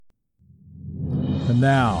And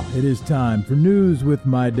now it is time for News with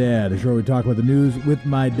My Dad, a show where we talk about the news with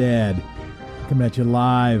my dad. Coming at you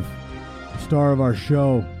live. The star of our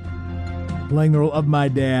show, playing the role of my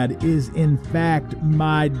dad, is in fact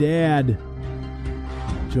my dad,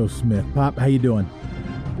 Joe Smith. Pop, how you doing?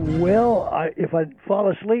 Well, if I fall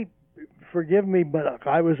asleep, forgive me, but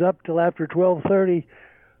I was up till after 12:30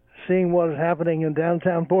 seeing what was happening in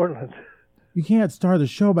downtown Portland. You can't start the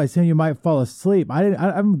show by saying you might fall asleep. I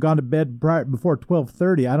haven't gone to bed before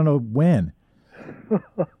 12:30. I don't know when. This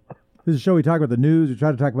is a show we talk about the news. We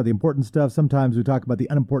try to talk about the important stuff. Sometimes we talk about the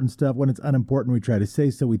unimportant stuff. When it's unimportant, we try to say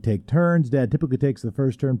so. We take turns. Dad typically takes the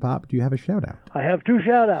first turn. Pop, do you have a shout-out? I have two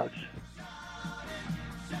shout-outs.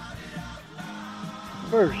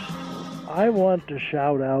 First, I want to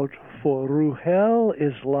shout out for Ruhel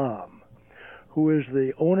Islam, who is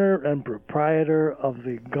the owner and proprietor of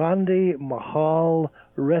the Gandhi Mahal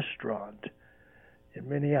restaurant in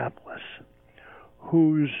Minneapolis,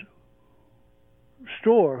 whose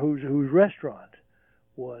restaurant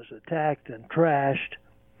was attacked and trashed,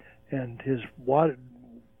 and his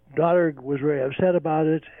daughter was very upset about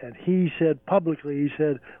it, and he said publicly,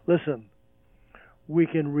 listen, we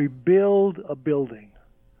can rebuild a building,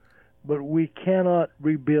 but we cannot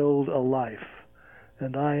rebuild a life.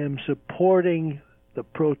 And I am supporting the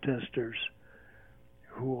protesters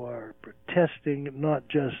who are protesting not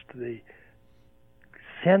just the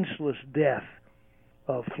senseless death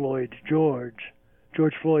of George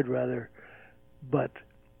Floyd, but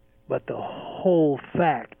the whole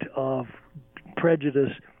fact of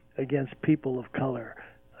prejudice against people of color.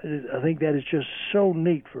 I think that is just so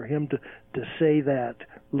neat for him to say that,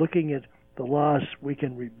 looking at the loss. We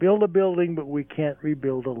can rebuild a building, but we can't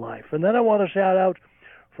rebuild a life. And then I want to shout out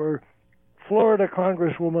for Florida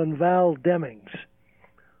Congresswoman Val Demings,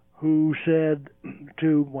 who said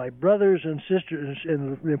to my brothers and sisters,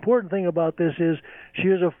 and the important thing about this is she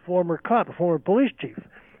is a former cop, a former police chief.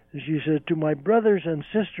 She said, to my brothers and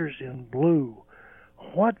sisters in blue,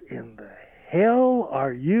 what in the hell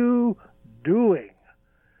are you doing?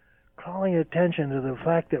 Calling attention to the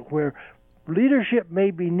fact that where leadership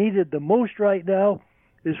may be needed the most right now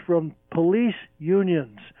is from police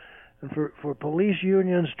unions, and for police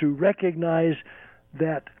unions to recognize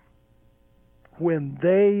that when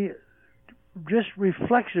they just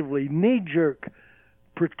reflexively, knee-jerk,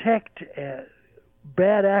 protect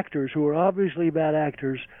bad actors who are obviously bad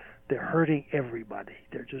actors, they're hurting everybody.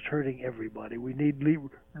 They're just hurting everybody. We need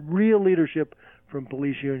real leadership from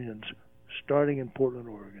police unions, starting in Portland,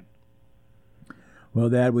 Oregon. Well,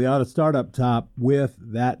 Dad, we ought to start up top with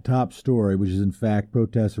that top story, which is in fact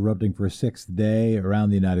protests erupting for a sixth day around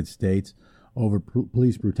the United States over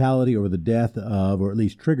police brutality, over the death of, or at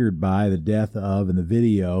least triggered by the death of, and the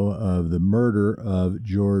video of the murder of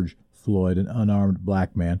George Floyd, an unarmed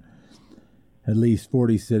black man. At least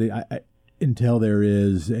 40 cities, until there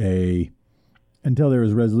is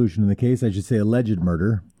resolution in the case, I should say alleged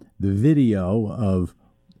murder. The video of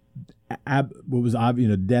what was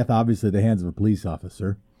death, obviously at the hands of a police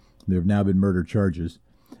officer. There have now been murder charges.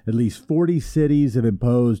 At least 40 cities have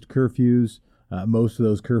imposed curfews. Most of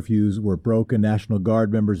those curfews were broken. National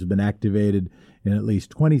Guard members have been activated in at least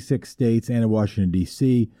 26 states and in Washington,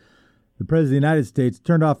 D.C. The President of the United States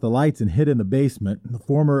turned off the lights and hid in the basement. The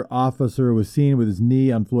former officer was seen with his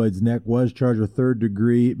knee on Floyd's neck, was charged with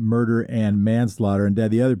third-degree murder and manslaughter. And,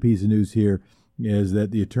 Dad, the other piece of news here is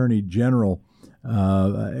that the Attorney General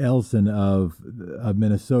Ellison of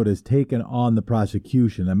Minnesota has taken on the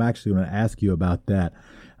prosecution. I'm actually going to ask you about that,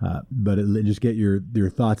 but just get your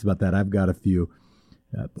thoughts about that. I've got a few.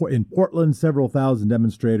 In Portland, several thousand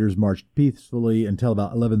demonstrators marched peacefully until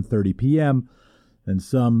about 11:30 p.m., and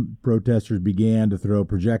some protesters began to throw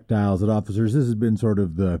projectiles at officers. This has been sort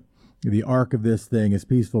of the arc of this thing, is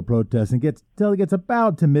peaceful protest, and till it gets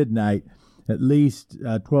about to midnight. At least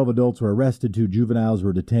 12 adults were arrested, 2 juveniles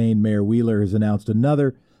were detained. Mayor Wheeler has announced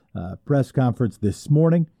another press conference this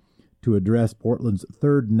morning to address Portland's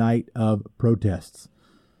third night of protests.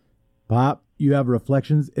 Pop, you have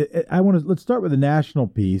reflections. Let's start with the national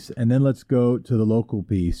piece, and then let's go to the local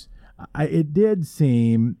piece. It does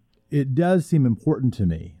seem important to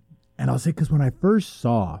me, and I'll say because when I first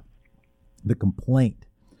saw the complaint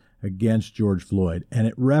against George Floyd, and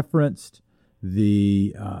it referenced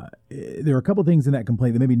there were a couple of things in that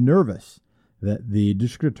complaint that made me nervous that the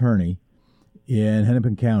district attorney in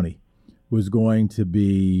Hennepin County was going to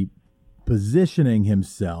be positioning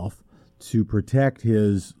himself to protect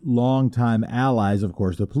his longtime allies, of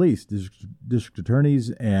course, the police. District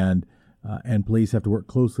attorneys and police have to work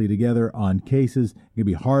closely together on cases. It can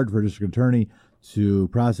be hard for a district attorney to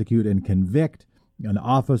prosecute and convict an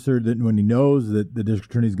officer that when he knows that the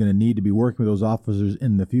district attorney is going to need to be working with those officers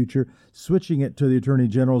in the future, switching it to the attorney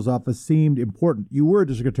general's office seemed important. You were a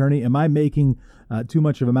district attorney. Am I making too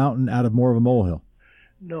much of a mountain out of more of a molehill?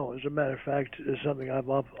 No, as a matter of fact, it's something I've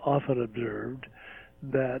often observed,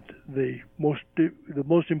 that the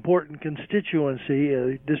most important constituency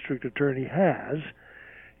a district attorney has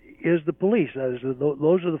is the police. That is,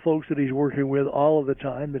 those are the folks that he's working with all of the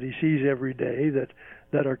time, that he sees every day,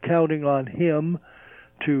 that are counting on him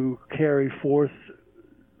to carry forth,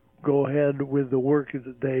 go ahead with the work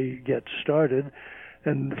that they get started.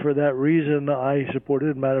 And for that reason, I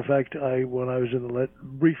supported. As a matter of fact, when I was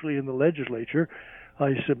briefly in the legislature,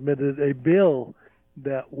 I submitted a bill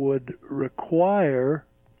that would require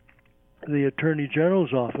the Attorney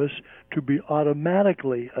General's office to be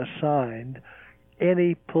automatically assigned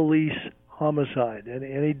any police homicide and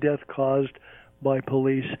any death caused by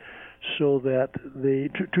police, so that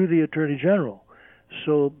to the Attorney General,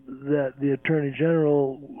 so that the Attorney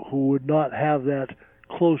General, who would not have that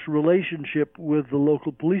close relationship with the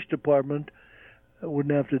local police department,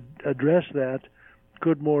 wouldn't have to address that,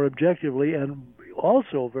 could more objectively. And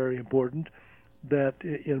also very important that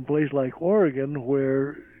in a place like Oregon,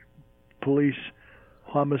 where police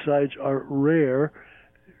homicides are rare,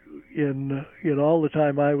 in all the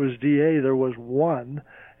time I was DA, there was one,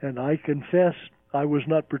 and I confess I was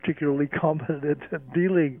not particularly competent at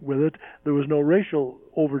dealing with it. There was no racial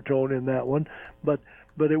overtone in that one, but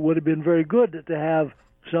it would have been very good to have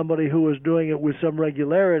somebody who was doing it with some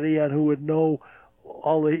regularity and who would know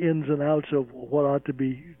all the ins and outs of what ought to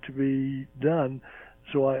be done.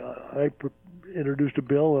 So I introduced a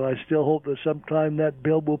bill, and I still hope that sometime that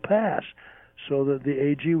bill will pass, so that the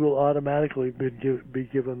AG will automatically be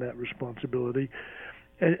given that responsibility.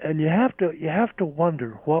 And you have to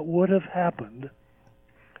wonder what would have happened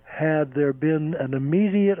had there been an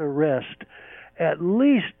immediate arrest, at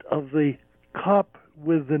least of the cop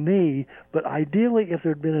with the knee, but ideally if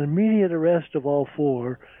there had been an immediate arrest of all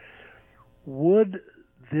four. Would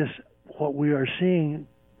this, what we are seeing,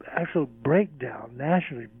 actual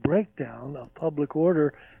nationally breakdown of public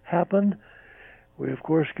order happen? We, of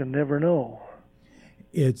course, can never know.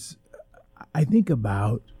 I think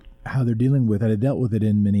about how they're dealing with it. I dealt with it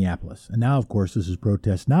in Minneapolis. And now, of course, this is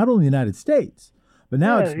protests not only in the United States, but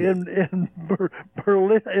now it's in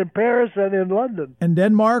Berlin, in Paris, and in London. And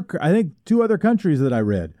Denmark, I think 2 other countries that I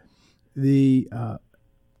read, that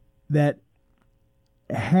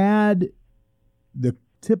had the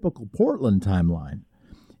typical Portland timeline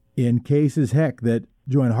in cases, that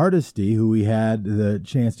Joanne Hardesty, who we had the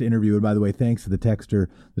chance to interview, and by the way, thanks to the texter.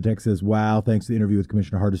 The text says, wow, thanks to the interview with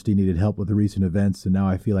Commissioner Hardesty, needed help with the recent events, and now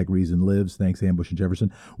I feel like Reason lives, thanks to Ambush and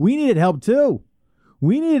Jefferson. We needed help, too.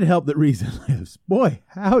 We needed help that Reason lives. Boy,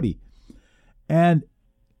 howdy. And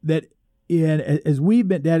that as we've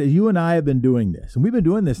been, Dad, as you and I have been doing this, and we've been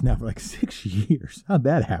doing this now for like 6 years. How'd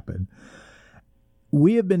that happen?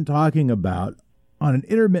 We have been talking about, on an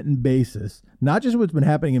intermittent basis, not just what's been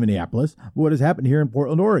happening in Minneapolis, but what has happened here in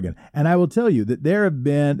Portland, Oregon. And I will tell you that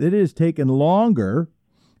it has taken longer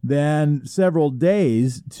than several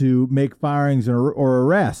days to make firings or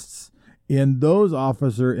arrests in those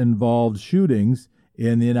officer-involved shootings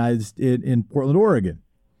in the in Portland, Oregon.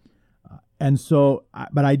 And so,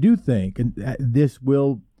 but I do think, and this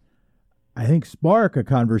will, I think, spark a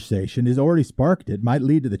conversation, has already sparked it, might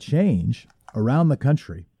lead to the change around the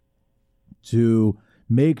country to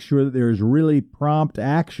make sure that there is really prompt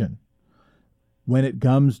action when it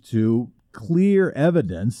comes to clear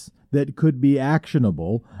evidence that could be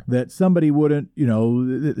actionable, that somebody wouldn't,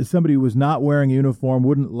 somebody who was not wearing a uniform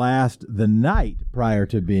wouldn't last the night prior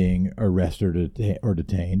to being arrested or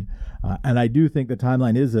detained. And I do think the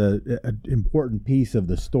timeline is an important piece of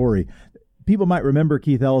the story. People might remember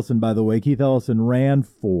Keith Ellison, by the way. Keith Ellison ran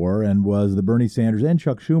for and was the Bernie Sanders and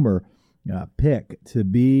Chuck Schumer pick to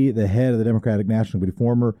be the head of the Democratic National Committee,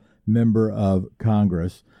 former member of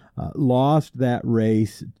Congress, lost that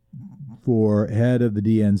race for head of the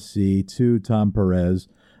DNC to Tom Perez,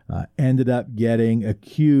 ended up getting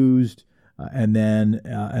accused and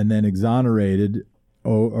then exonerated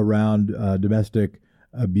around domestic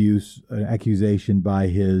abuse accusation by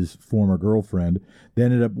his former girlfriend.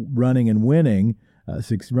 Then ended up running and winning,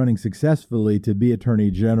 running successfully to be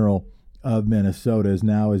Attorney General of Minnesota,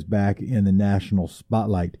 is back in the national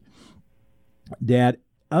spotlight. Dad,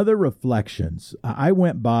 other reflections. I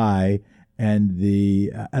went by and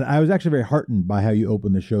I was actually very heartened by how you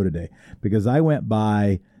opened the show today, because I went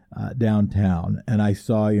by downtown and I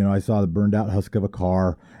saw the burned out husk of a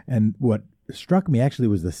car, and what struck me actually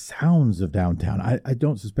was the sounds of downtown. I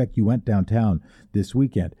don't suspect you went downtown this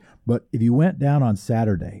weekend, but if you went down on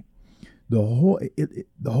Saturday,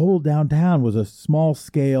 the whole downtown was a small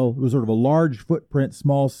scale. It was sort of a large footprint,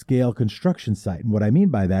 small scale construction site. And what I mean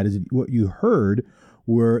by that is what you heard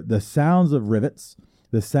were the sounds of rivets,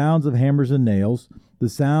 the sounds of hammers and nails, the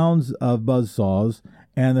sounds of buzzsaws,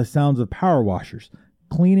 and the sounds of power washers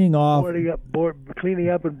cleaning off, cleaning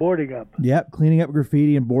up and boarding up. Yep, cleaning up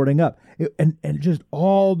graffiti and boarding up, and just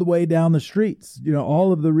all the way down the streets.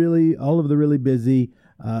 All of the really busy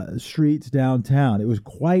streets downtown. It was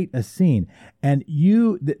quite a scene. And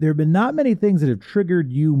there have been not many things that have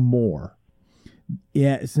triggered you more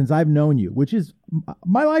since I've known you, which is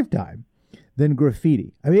my lifetime, than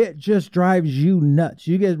graffiti. I mean, it just drives you nuts.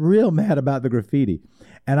 You get real mad about the graffiti.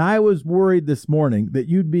 And I was worried this morning that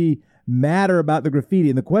you'd be madder about the graffiti.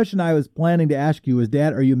 And the question I was planning to ask you was,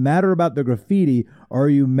 Dad, are you madder about the graffiti, or are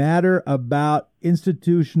you madder about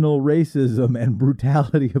institutional racism and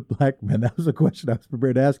brutality of black men? That was a question I was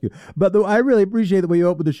prepared to ask you. But I really appreciate the way you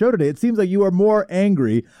opened the show today. It seems like you are more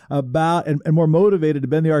angry about and more motivated to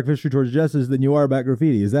bend the arc of history towards justice than you are about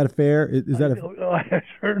graffiti. Is that fair? I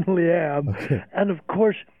certainly am. Okay. And of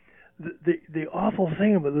course, the awful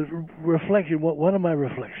thing about the reflection, one of my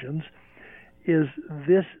reflections, is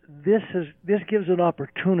this gives an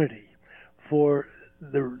opportunity for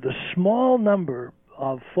the small number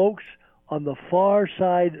of folks on the far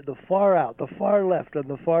side, the far out, the far left, and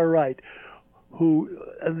the far right,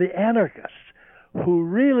 the anarchists, who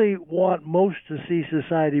really want most to see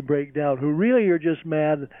society break down, who really are just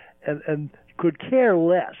mad and could care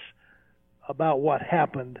less about what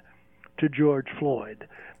happened to George Floyd,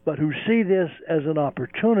 but who see this as an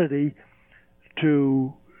opportunity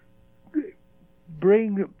to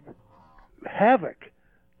bring havoc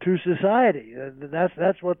to society.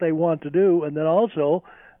 That's what they want to do. And then also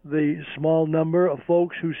the small number of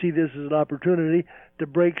folks who see this as an opportunity to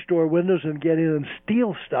break store windows and get in and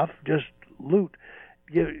steal stuff, just loot,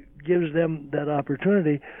 gives them that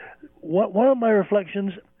opportunity. One of my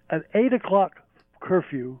reflections, an 8 o'clock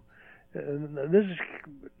curfew, this is,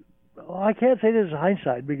 I can't say this is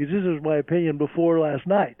hindsight because this is my opinion before last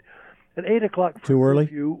night. An 8 o'clock too early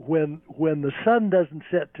curfew when the sun doesn't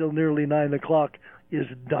set till nearly 9 o'clock is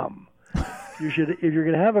dumb. If you're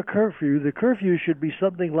going to have a curfew, the curfew should be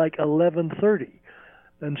something like 11:30.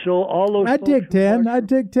 And so all those. I'd take 10.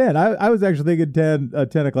 I was actually thinking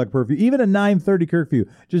 10 o'clock curfew, even a 9:30 curfew,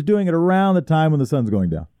 just doing it around the time when the sun's going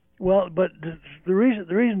down. Well, but the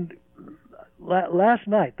reason last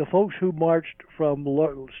night, the folks who marched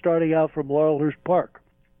starting out from Laurelhurst Park,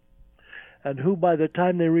 and who by the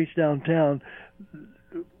time they reached downtown,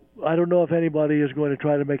 I don't know if anybody is going to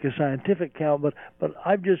try to make a scientific count, but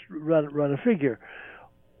I've just run a figure.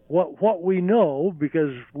 What we know,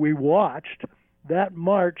 because we watched, that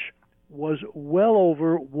march was well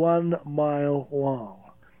over 1 mile long.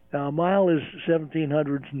 Now, a mile is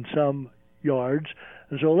 1,700 and some yards,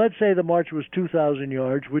 and so let's say the march was 2,000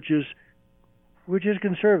 yards, which is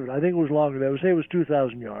conservative. I think it was longer than that. I would say it was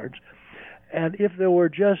 2,000 yards. And if there were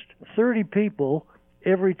just 30 people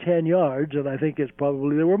every 10 yards, and I think there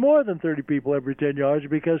were more than 30 people every 10 yards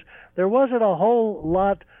because there wasn't a whole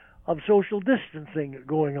lot of social distancing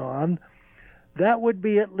going on, that would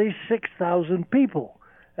be at least 6,000 people.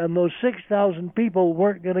 And those 6,000 people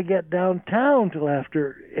weren't going to get downtown till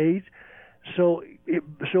after 8. So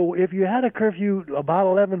if you had a curfew about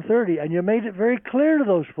 11:30 and you made it very clear to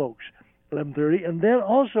those folks, 11:30, and then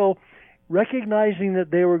also recognizing that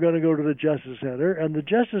they were going to go to the Justice Center, and the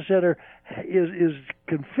Justice Center is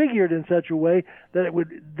configured in such a way that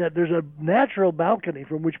that there's a natural balcony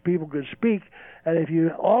from which people could speak, and if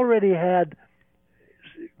you already had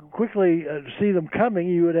quickly see them coming,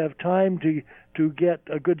 you would have time to get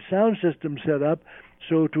a good sound system set up,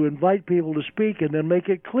 so to invite people to speak and then make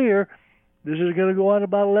it clear this is going to go on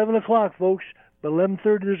about 11 o'clock, folks, but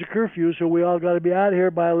 11:30 there's a curfew, so we all got to be out of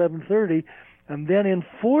here by 11:30. And then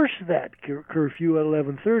enforce that curfew at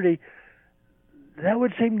 11:30, that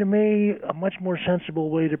would seem to me a much more sensible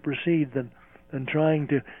way to proceed than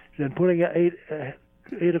putting an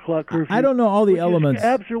 8 o'clock curfew. I don't know all the elements.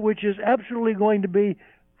 Which is absolutely going to be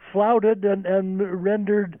flouted and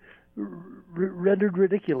rendered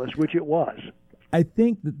ridiculous, which it was. I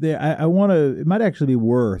think that I want to. It might actually be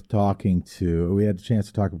worth talking to. We had a chance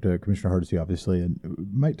to talk to Commissioner Hardesty, obviously, and we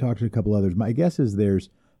might talk to a couple others. My guess is there's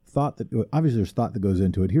thought that goes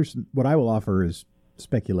into it. Here's what I will offer is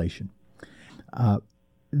speculation.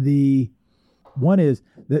 The one is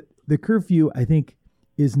that the curfew, I think,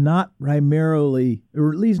 is not primarily,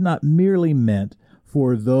 or at least not merely meant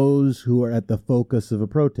for those who are at the focus of a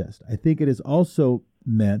protest. I think it is also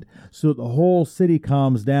meant so the whole city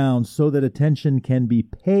calms down so that attention can be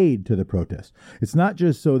paid to the protest. It's not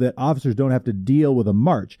just so that officers don't have to deal with a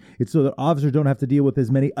march. It's so that officers don't have to deal with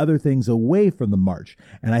as many other things away from the march.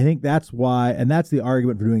 And I think that's why, and that's the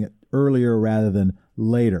argument for doing it earlier rather than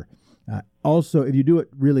later. Also, if you do it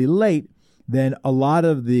really late, then a lot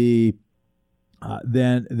of the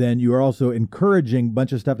then you are also encouraging a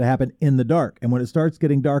bunch of stuff to happen in the dark. And when it starts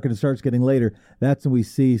getting dark and it starts getting later, that's when we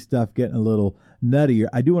see stuff getting a little nuttier.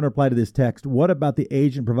 I do want to reply to this text. What about the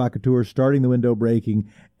agent provocateurs starting the window breaking,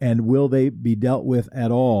 and will they be dealt with at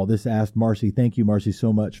all? This asked Marcy. Thank you, Marcy,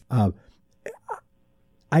 so much.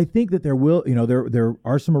 I think that there will, there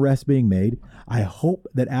are some arrests being made. I hope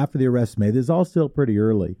that after the arrests made, this is all still pretty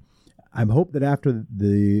early. I hope that after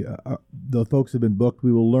the folks have been booked,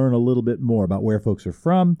 we will learn a little bit more about where folks are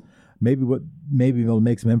from. Maybe they'll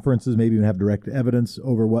make some inferences. Maybe even have direct evidence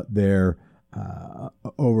over what their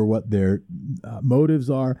motives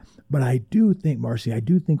are. But I do think, Marcy,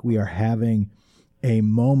 we are having a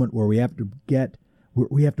moment where we have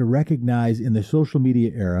to recognize in the social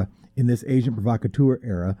media era, in this agent provocateur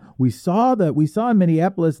era, we saw in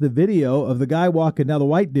Minneapolis the video of the guy walking down, the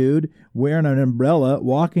white dude wearing an umbrella,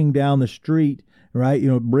 walking down the street, right?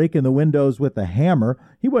 Breaking the windows with a hammer.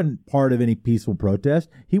 He wasn't part of any peaceful protest.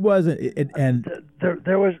 He wasn't.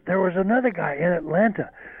 There was another guy in Atlanta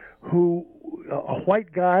who, a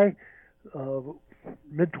white guy,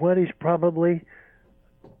 mid-20s probably,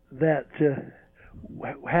 that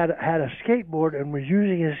had a skateboard and was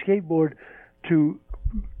using his skateboard to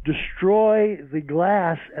destroy the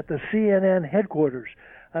glass at the CNN headquarters.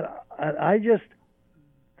 And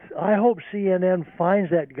I hope CNN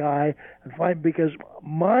finds that guy because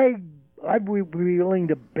I'd be willing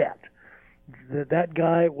to bet that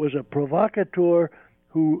guy was a provocateur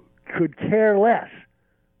who could care less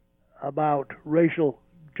about racial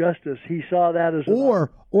justice. He saw that as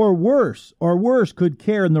or worse, could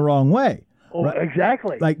care in the wrong way. Oh, right.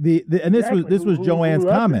 Exactly. Like and this was Joanne's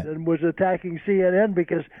comment, and was attacking CNN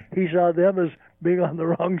because he saw them as being on the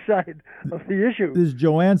wrong side of the issue. This is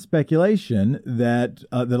Joanne's speculation that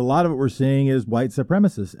a lot of what we're seeing is white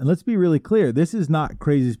supremacists. And let's be really clear: this is not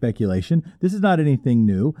crazy speculation. This is not anything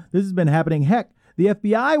new. This has been happening. Heck, the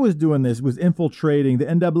FBI was doing this, was infiltrating the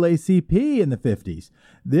NAACP in the 50s.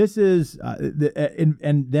 This is, and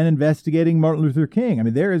then investigating Martin Luther King. I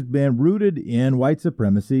mean, there has been rooted in white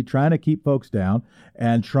supremacy, trying to keep folks down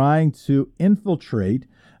and trying to infiltrate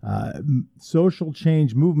social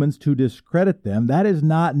change movements to discredit them. That is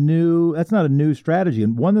not new. That's not a new strategy.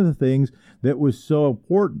 And one of the things that was so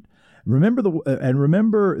important, remember the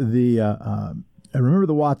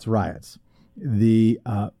Watts riots.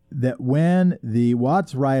 That when the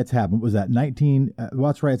Watts riots happened, was that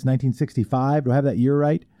Watts riots 1965? Do I have that year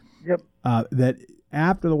right? Yep. That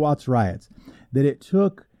after the Watts riots, that it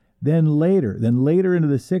took then later into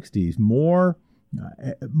the 60s, more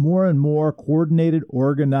and more coordinated,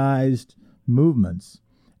 organized movements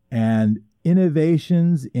and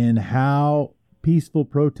innovations in how peaceful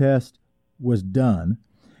protest was done.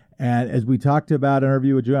 And as we talked about in our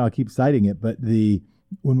interview with Joanne, I'll keep citing it, but when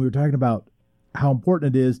we were talking about how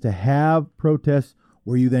important it is to have protests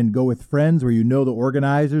where you then go with friends, where you know the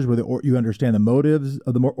organizers, where you understand the motives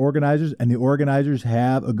of the organizers, and the organizers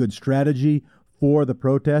have a good strategy for the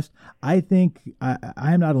protest. I think I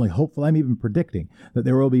am not only hopeful, I'm even predicting that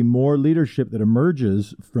there will be more leadership that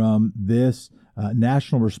emerges from this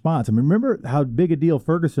national response. I mean, remember how big a deal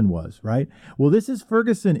Ferguson was, right? Well, this is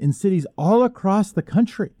Ferguson in cities all across the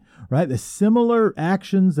country. Right, the similar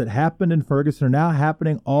actions that happened in Ferguson are now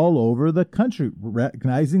happening all over the country,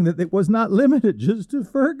 recognizing that it was not limited just to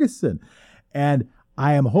Ferguson. And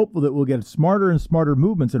I am hopeful that we'll get smarter and smarter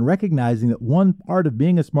movements, and recognizing that one part of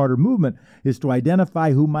being a smarter movement is to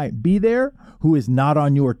identify who might be there, who is not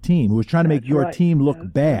on your team, who is trying to make your team look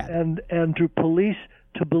bad. And to police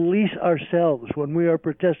ourselves. When we are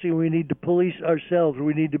protesting, we need to police ourselves.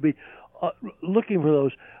 We need to be looking for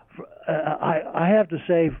those. I have to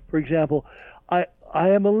say, for example, I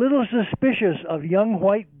am a little suspicious of young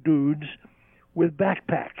white dudes with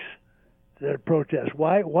backpacks that protest.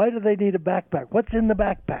 Why do they need a backpack? What's in the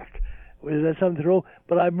backpack? Is that something to throw?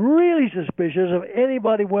 But I'm really suspicious of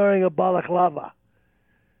anybody wearing a balaclava.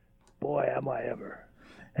 Boy, am I ever.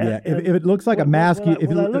 If it looks like a mask.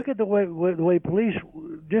 When I look at the way police,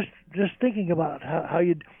 just thinking about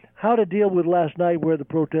how to deal with last night, where the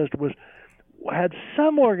protest had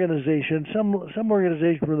some organization from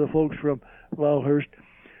the folks from Lowellhurst,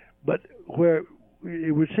 but where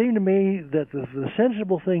it would seem to me that the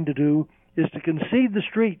sensible thing to do is to concede the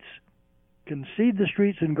streets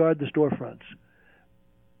and guard the storefronts.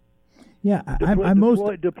 Yeah, I'm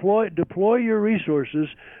most deploy your resources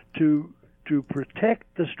to protect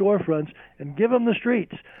the storefronts and give them the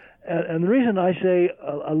streets. And the reason I say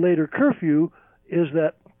a later curfew is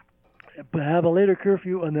that have a later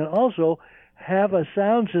curfew and then also have a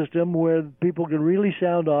sound system where people can really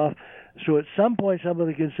sound off. So at some point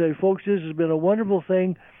somebody can say, folks, this has been a wonderful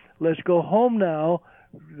thing. Let's go home now.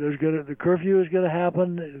 The curfew is going to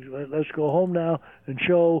happen. Let's go home now and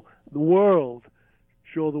show the world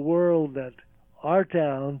that our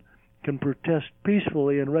town can protest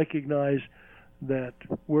peacefully and recognize that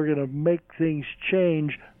we're going to make things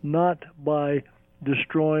change not by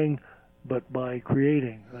destroying but by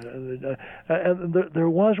creating. And there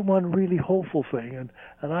was one really hopeful thing,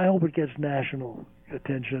 and I hope it gets national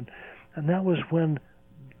attention, and that was when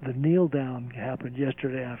the kneel down happened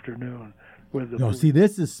yesterday afternoon. See,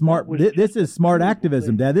 this is smart. This is smart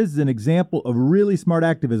activism, Dad. This is an example of really smart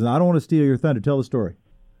activism. I don't want to steal your thunder. Tell the story.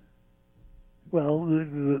 Well,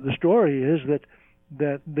 the story is that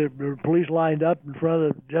the police lined up in front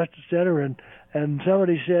of the Justice Center, and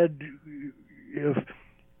somebody said, "If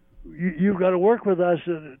you've got to work with us,"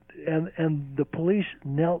 and the police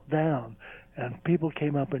knelt down. And people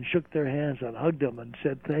came up and shook their hands and hugged them and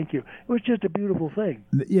said thank you. It was just a beautiful thing.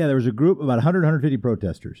 Yeah, there was a group of about 150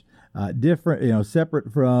 protesters, different,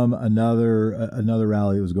 separate from another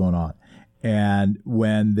rally that was going on. And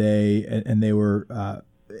when they were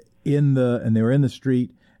in the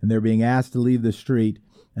street, and they were being asked to leave the street,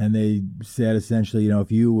 and they said essentially,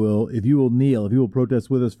 if you will kneel, if you will protest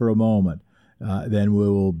with us for a moment, then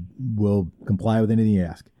we'll comply with anything you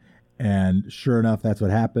ask. And sure enough, that's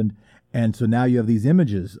what happened. And so now you have these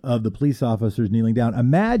images of the police officers kneeling down.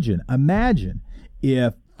 Imagine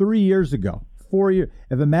if 3 years ago, 4 years,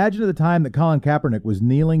 imagine at the time that Colin Kaepernick was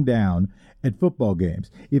kneeling down at football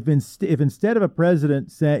games. If instead of a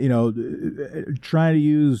president trying to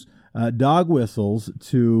use dog whistles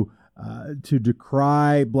to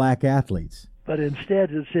decry black athletes, but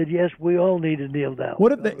instead it said, yes, we all need to kneel down.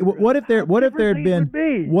 What if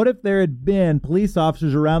there had been police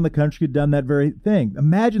officers around the country who had done that very thing?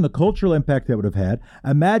 Imagine the cultural impact that would have had.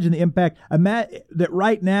 Imagine the impact. That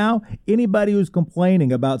right now, anybody who's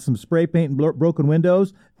complaining about some spray paint and broken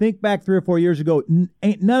windows, think back 3 or 4 years ago. None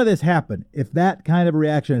of this happened if that kind of a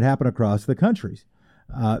reaction had happened across the countries.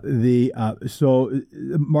 So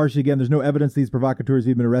Marcy, again, there's no evidence these provocateurs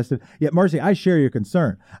have been arrested. Yet, Marcy, I share your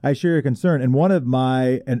concern. And one of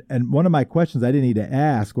my questions I didn't need to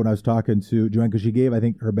ask when I was talking to Joanne, because she gave, I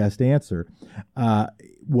think, her best answer,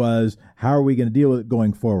 was how are we going to deal with it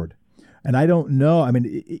going forward? And I don't know. I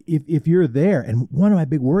mean, if you're there, and one of my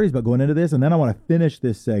big worries about going into this, and then I want to finish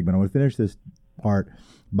this segment. I want to finish this part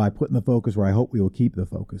by putting the focus where I hope we will keep the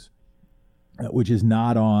focus, which is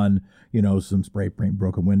not on, some spray paint,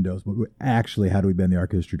 broken windows, but actually how do we bend the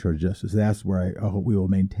arc of history towards justice? That's where I hope we will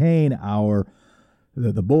maintain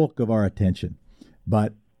the bulk of our attention.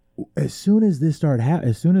 But as soon as this started,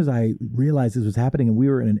 as soon as I realized this was happening, and we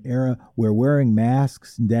were in an era where wearing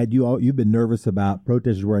masks, and Dad, you've been nervous about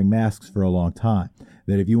protesters wearing masks for a long time.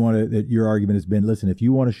 That your argument has been, listen, if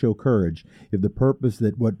you want to show courage, if the purpose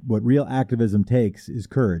that what real activism takes is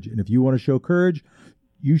courage, and if you want to show courage,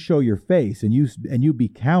 you show your face and you be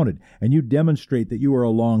counted, and you demonstrate that you are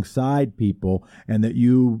alongside people and that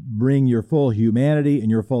you bring your full humanity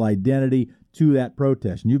and your full identity to that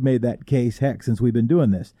protest. And you've made that case, heck, since we've been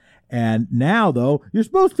doing this. And now, though, you're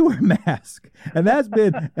supposed to wear a mask, and that's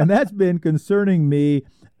been concerning me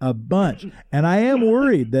a bunch. And I am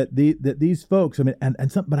worried that these folks,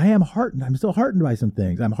 but I am heartened. I'm still heartened by some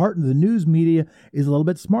things. I'm heartened the news media is a little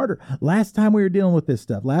bit smarter. Last time we were dealing with this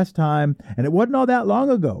stuff, and it wasn't all that long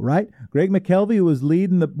ago, right? Greg McKelvey, who was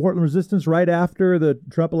leading the Portland Resistance right after the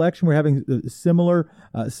Trump election, we're having similar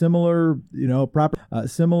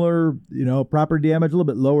property damage, a little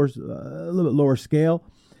bit lower scale.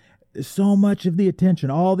 So much of the attention,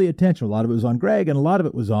 a lot of it was on Greg, and a lot of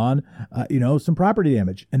it was on, some property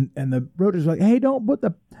damage. And the protesters were like, hey, don't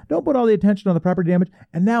put all the attention on the property damage.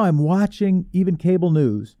 And now I'm watching even cable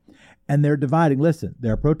news, and they're dividing. Listen,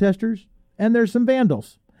 there are protesters and there's some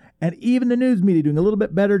vandals. And even the news media doing a little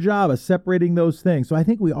bit better job of separating those things. So I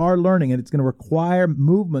think we are learning, and it's going to require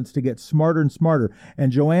movements to get smarter and smarter.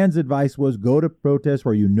 And Joanne's advice was go to protests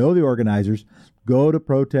where you know the organizers, go to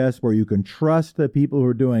protests where you can trust the people who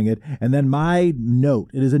are doing it. And then my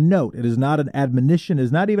note, it is a note, it is not an admonition, it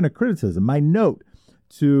is not even a criticism. My note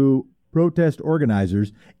to protest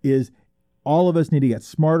organizers is all of us need to get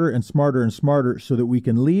smarter and smarter and smarter so that we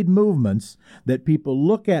can lead movements that people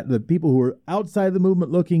look at, the people who are outside the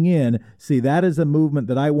movement looking in, see that is a movement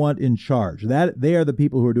that I want in charge. That they are the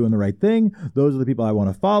people who are doing the right thing. Those are the people I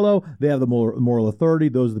want to follow. They have the moral authority.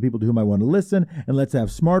 Those are the people to whom I want to listen. And let's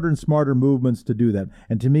have smarter and smarter movements to do that.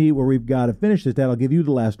 And to me, where we've got to finish this, Dad, I'll give you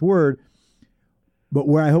the last word. But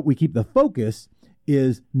where I hope we keep the focus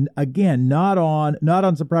is, again, not on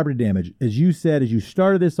some property damage. As you said, as you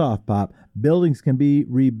started this off, Pop, buildings can be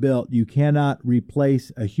rebuilt. You cannot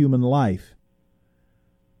replace a human life.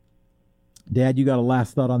 Dad, you got a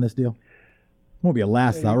last thought on this deal? It won't be a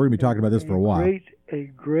last thought. We're going to be talking about this for a while.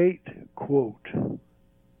 A great quote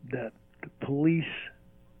that the police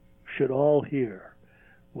should all hear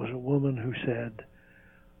was a woman who said,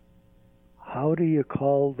 "How do you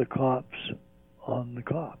call the cops on the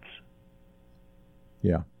cops?"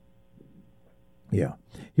 Yeah. Yeah.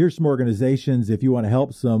 Here's some organizations. If you want to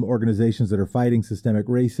help some organizations that are fighting systemic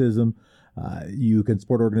racism, you can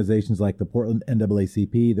support organizations like the Portland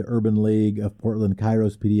NAACP, the Urban League of Portland,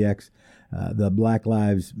 Kairos PDX, the Black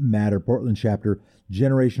Lives Matter Portland chapter,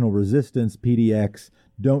 Generational Resistance PDX,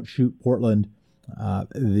 Don't Shoot Portland.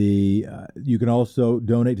 You can also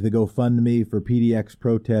donate to the GoFundMe for PDX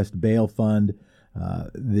Protest Bail Fund.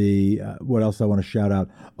 What else I want to shout out?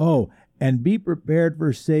 Oh, and be prepared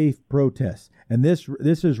for safe protests. And this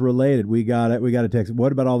is related. We got a text.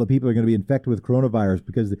 What about all the people who are going to be infected with coronavirus?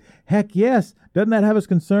 Because heck yes, doesn't that have us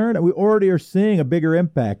concerned? We already are seeing a bigger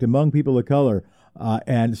impact among people of color,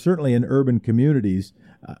 and certainly in urban communities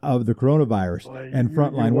of the coronavirus and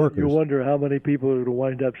frontline workers. You wonder how many people are going to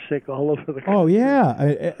wind up sick all over the country. Oh yeah,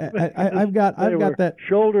 I've got that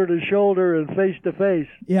shoulder to shoulder and face to face.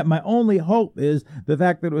 Yeah, my only hope is the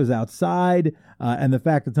fact that it was outside and the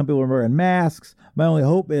fact that some people were wearing masks. My only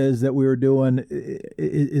hope is that we were doing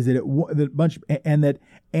and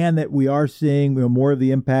that we are seeing more of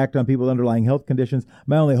the impact on people's underlying health conditions.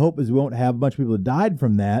 My only hope is we won't have a bunch of people that died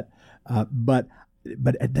from that, but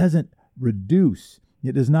it doesn't reduce.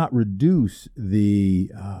 It does not reduce the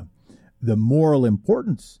moral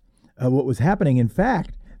importance of what was happening. In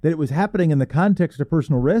fact, that it was happening in the context of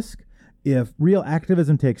personal risk. If real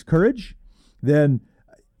activism takes courage, then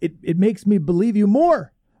it makes me believe you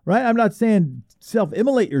more, right? I'm not saying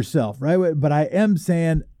self-immolate yourself, right? But I am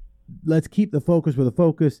saying let's keep the focus where the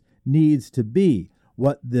focus needs to be.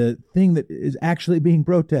 What the thing that is actually being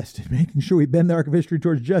protested, making sure we bend the arc of history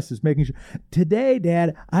towards justice, making sure today,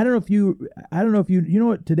 Dad, I don't know if you know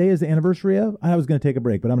what today is the anniversary of? I was going to take a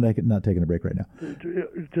break, but I'm not taking a break right now.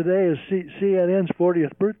 Today is CNN's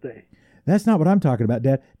 40th birthday. That's not what I'm talking about,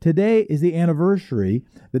 Dad. Today is the anniversary,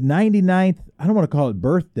 the 99th, I don't want to call it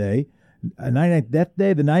birthday, 99th death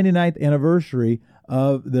day, the 99th anniversary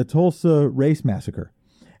of the Tulsa race massacre.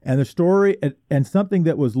 And the story, and something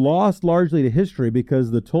that was lost largely to history because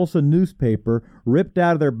the Tulsa newspaper ripped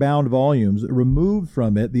out of their bound volumes, removed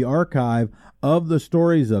from it the archive of the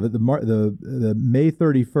stories of it, the May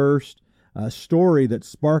 31st story that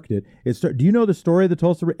sparked it. Do you know the story of the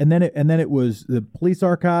Tulsa? And then it was the police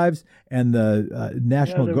archives and the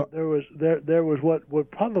National Guard. There was what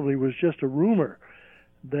probably was just a rumor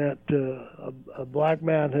that a black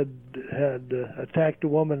man had attacked a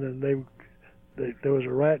woman and there was a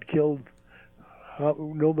riot, killed,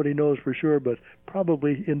 nobody knows for sure, but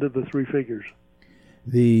probably into the three figures.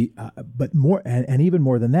 But more, and even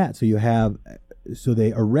more than that. So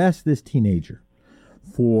they arrest this teenager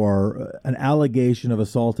for an allegation of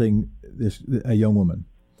assaulting a young woman.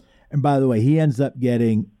 And by the way, he ends up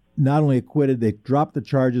getting not only acquitted, they dropped the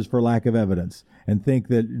charges for lack of evidence and think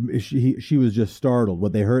that she was just startled.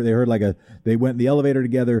 What they heard they went in the elevator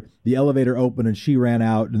together, the elevator opened and she ran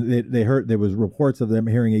out. They heard there was reports of them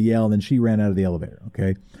hearing a yell and then she ran out of the elevator.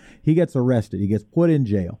 Okay. He gets arrested. He gets put in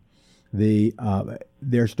jail. They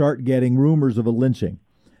start getting rumors of a lynching.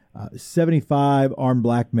 75 armed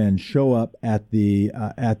black men show up at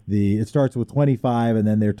it starts with 25 and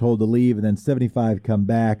then they're told to leave and then 75 come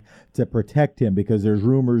back to protect him because there's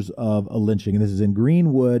rumors of a lynching. And this is in the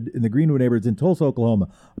Greenwood neighborhoods in Tulsa, Oklahoma,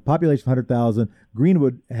 a population of 100,000. The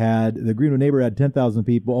Greenwood neighborhood had 10,000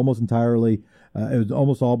 people, almost entirely. It was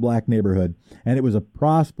almost all black neighborhood. And it was a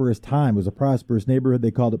prosperous time. It was a prosperous neighborhood.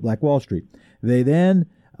 They called it Black Wall Street. They then,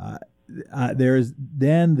 there's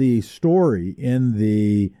then the story in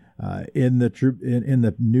the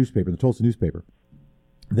newspaper, the Tulsa newspaper,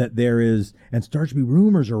 that there is, and starts to be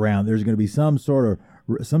rumors around there's going to be some sort of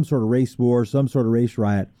race war, some sort of race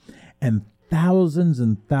riot, and thousands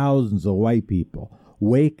of white people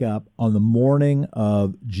wake up on the morning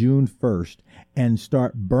of June 1st and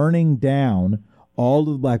start burning down all of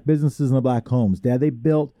the black businesses and the black homes. Dad, they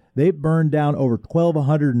built they burned down over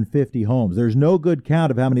 1,250 homes. There's no good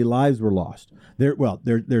count of how many lives were lost.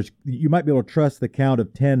 There's you might be able to trust the count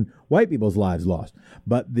of 10 white people's lives lost,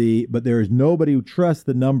 but there is nobody who trusts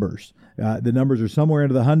the numbers. The numbers are somewhere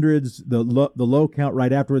into the hundreds. The low count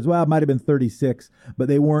right afterwards, well, it might have been 36, but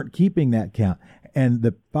they weren't keeping that count. And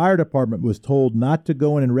the fire department was told not to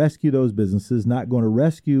go in and rescue those businesses, not going to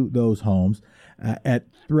rescue those homes at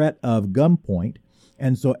threat of gunpoint.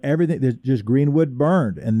 And so everything, there's just Greenwood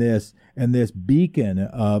burned, and this beacon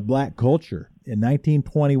of black culture in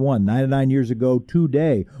 1921, 99 years ago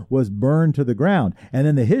today, was burned to the ground. And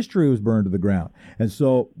then the history was burned to the ground. And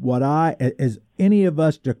so as any of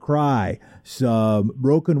us decry some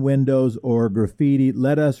broken windows or graffiti,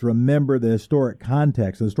 let us remember the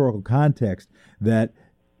historical context that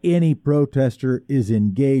any protester is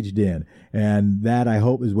engaged in. And that, I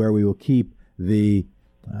hope, is where we will keep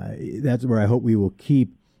that's where I hope we will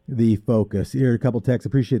keep the focus. Here are a couple texts.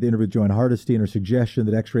 Appreciate the interview with Joanne Hardesty and her suggestion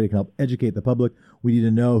that X-Ray can help educate the public. We need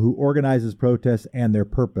to know who organizes protests and their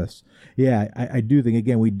purpose. Yeah, I do think,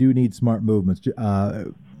 again, we do need smart movements.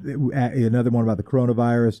 Another one about the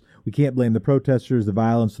coronavirus. We can't blame the protesters. The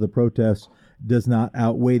violence of the protests does not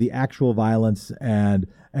outweigh the actual violence and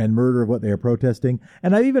murder of what they are protesting.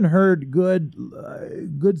 And I've even heard good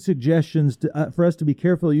suggestions for us to be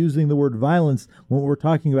careful using the word violence when what we're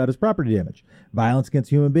talking about is property damage. Violence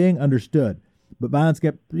against human being, understood. But violence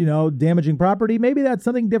against, damaging property, maybe that's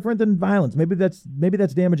something different than violence. Maybe that's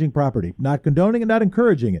damaging property. Not condoning and not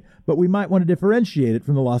encouraging it. But we might want to differentiate it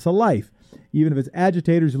from the loss of life. Even if it's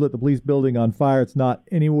agitators who lit the police building on fire, it's not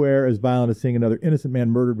anywhere as violent as seeing another innocent man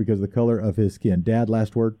murdered because of the color of his skin. Dad,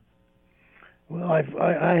 last word? Well,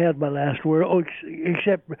 I had my last word,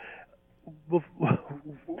 except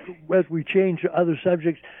as we change to other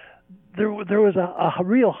subjects, there was a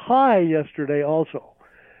real high yesterday also.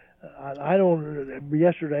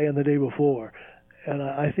 Yesterday and the day before. And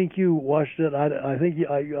I think you watched it. I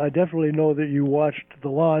definitely know that you watched the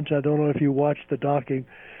launch. I don't know if you watched the docking.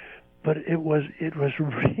 But it was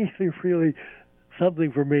really, really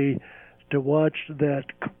something for me to watch that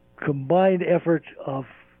combined effort of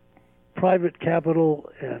private capital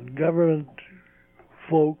and government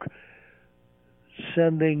folk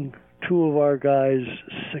sending two of our guys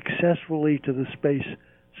successfully to the space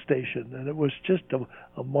station. And it was just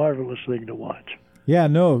a marvelous thing to watch. Yeah,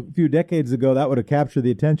 no, a few decades ago, that would have captured the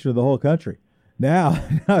attention of the whole country. Now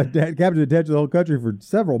it captured the attention of the whole country for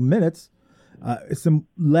several minutes. Some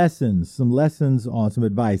lessons on some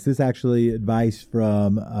advice. This actually advice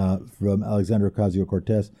from Alexandra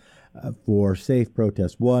Ocasio-Cortez for safe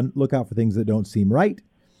protests. One, look out for things that don't seem right.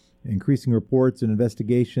 Increasing reports and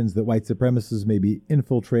investigations that white supremacists may be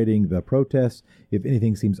infiltrating the protests. If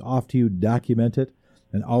anything seems off to you, document it.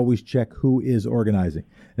 And always check who is organizing.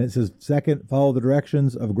 And it says, second, follow the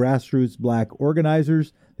directions of grassroots black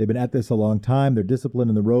organizers. They've been at this a long time. They're disciplined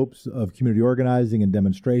in the ropes of community organizing and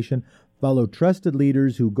demonstration. Follow trusted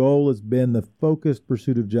leaders whose goal has been the focused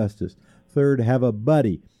pursuit of justice. Third, have a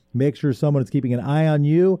buddy. Make sure someone is keeping an eye on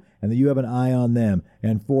you and that you have an eye on them.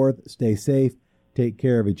 And fourth, stay safe. Take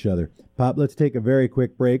care of each other. Pop, let's take a very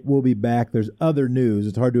quick break. We'll be back. There's other news.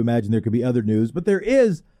 It's hard to imagine there could be other news, but there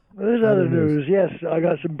is. There's other news. Yes. I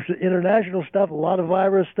got some international stuff, a lot of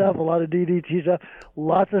virus stuff, a lot of DDT stuff,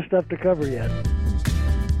 lots of stuff to cover yet.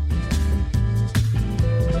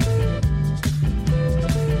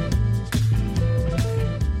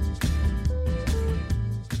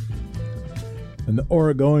 And the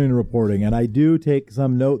Oregonian reporting, and I do take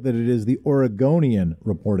some note that it is the Oregonian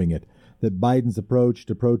reporting it, that Biden's approach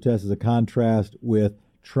to protests is a contrast with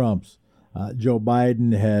Trump's. Joe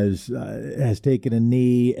Biden has taken a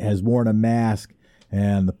knee, has worn a mask,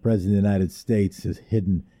 and the President of the United States is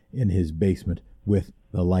hidden in his basement with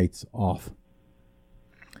the lights off.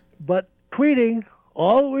 But tweeting,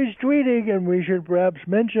 always tweeting, and we should perhaps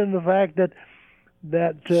mention the fact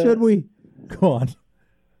that should we? Go on.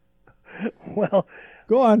 Well,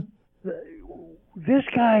 go on. This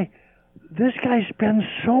guy spends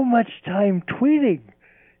so much time tweeting.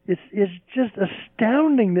 It's just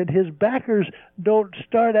astounding that his backers don't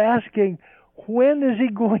start asking, when is he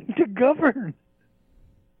going to govern?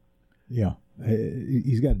 Yeah,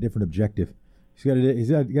 he's got a different objective. He's got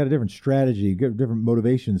a different strategy, different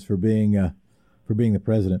motivations for being the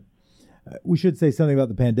president. We should say something about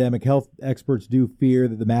the pandemic. Health experts do fear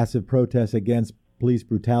that the massive protests against police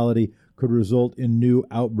brutality could result in new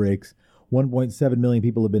outbreaks. 1.7 million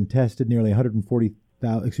people have been tested. Nearly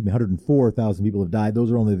 104,000 people have died.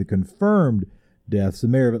 Those are only the confirmed deaths. The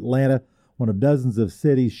mayor of Atlanta, one of dozens of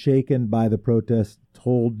cities shaken by the protests,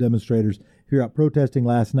 told demonstrators, if you're out protesting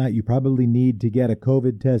last night, you probably need to get a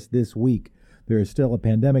COVID test this week. there is still a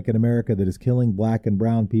pandemic in America that is killing black and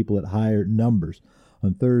brown people at higher numbers.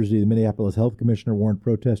 On Thursday, the Minneapolis Health Commissioner warned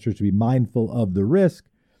protesters to be mindful of the risk,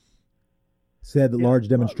 said that large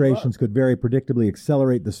demonstrations could very predictably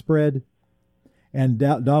accelerate the spread. And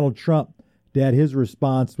Donald Trump, Dad, his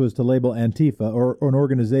response was to label Antifa, or an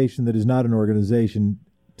organization that is not an organization,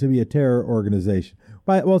 to be a terror organization,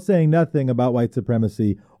 while saying nothing about white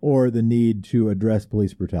supremacy or the need to address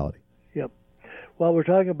police brutality. Yep. While we're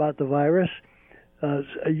talking about the virus,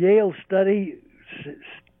 a Yale study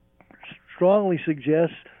strongly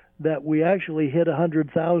suggests that we actually hit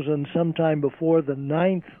 100,000 sometime before the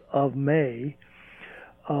 9th of May.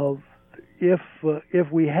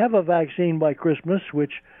 If we have a vaccine by Christmas,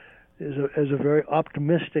 which is a very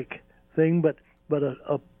optimistic thing, but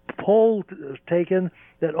a poll taken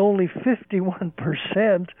that only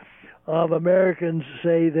 51% of Americans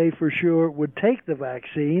say they for sure would take the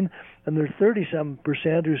vaccine, and there's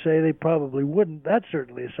 30-some% who say they probably wouldn't. That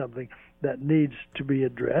certainly is something that needs to be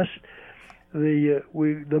addressed.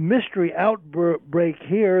 The mystery outbreak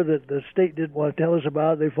here that the state didn't want to tell us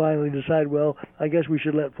about, they finally decided, well, I guess we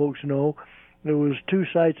should let folks know. There was 2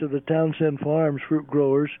 sites of the Townsend Farms fruit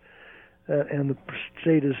growers, and the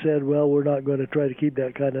state has said, well, we're not going to try to keep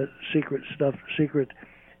that kind of secret stuff secret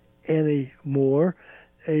anymore.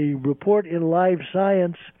 A report in Live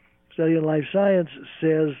Science, study in Live Science,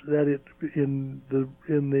 says that in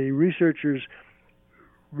the researchers'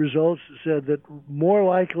 results said that more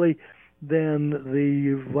likely than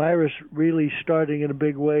the virus really starting in a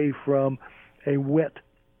big way from a wet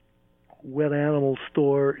animal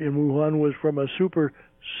store in Wuhan was from a super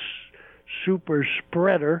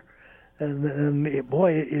spreader. And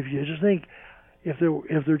boy, if you just think, if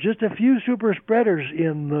there are just a few super spreaders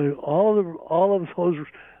in all of those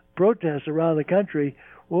protests around the country,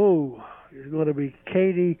 whoa, it's going to be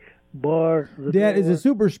Katie bar. Dad, is a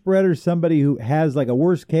super spreader somebody who has like a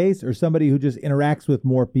worse case, or somebody who just interacts with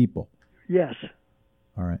more people? Yes.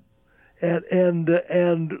 All right. And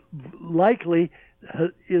likely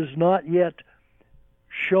is not yet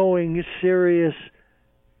showing serious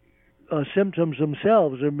symptoms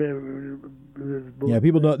themselves. Yeah,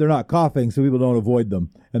 people don't. They're not coughing, so people don't avoid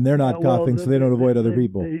them, and they're not coughing, so they don't avoid other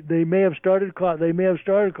people. They may have started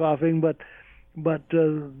coughing, but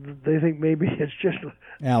they think maybe it's just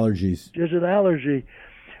allergies. Just an allergy.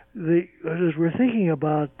 As we're thinking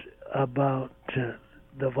about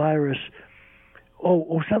the virus,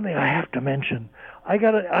 something I have to mention. I've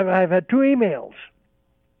had 2 emails.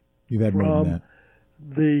 You've had more than that.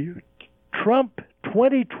 The Trump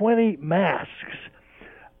 2020 masks,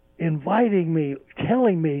 inviting me,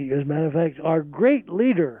 telling me, as a matter of fact, our great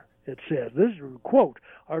leader, it says, this is a quote,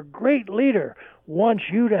 our great leader wants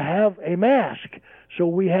you to have a mask. So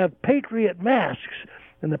we have Patriot masks,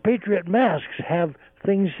 and the Patriot masks have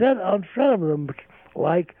things set on front of them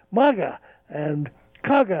like MAGA and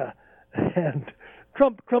KAGA and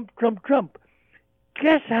Trump.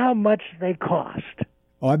 Guess how much they cost?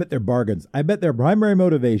 Oh, I bet they're bargains. I bet their primary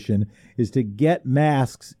motivation is to get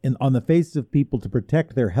masks on the faces of people to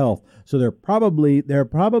protect their health. So they're probably,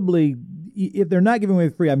 if they're not giving away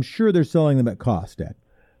free, I'm sure they're selling them at cost, Dad.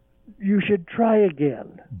 You should try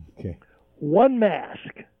again. Okay. 1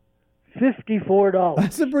 mask, $54.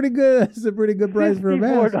 That's a pretty good price for a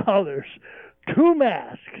mask. $54. 2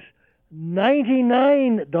 masks,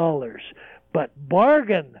 $99. But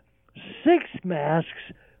bargain, 6 masks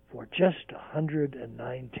for just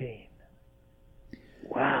 $119.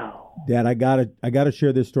 Wow. Dad, I gotta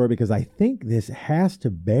share this story because I think this has to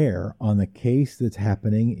bear on the case that's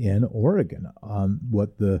happening in Oregon, on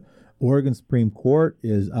what the Oregon Supreme Court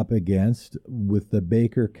is up against with the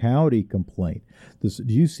Baker County complaint. Do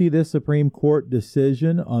you see this Supreme Court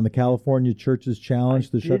decision on the California church's challenge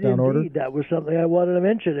to the shutdown order? That was something I wanted to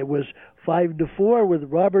mention. It was 5-4 with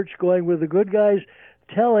Roberts going with the good guys,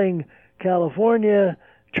 telling California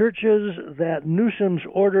churches that Newsom's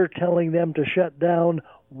order telling them to shut down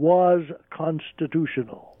was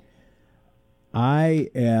constitutional. I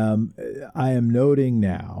am noting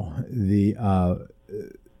now the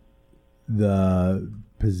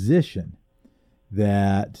position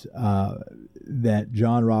that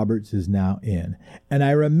John Roberts is now in. And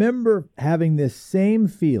I remember having this same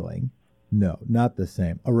feeling, no, not the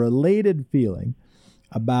same, a related feeling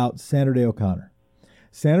about Sandra Day O'Connor.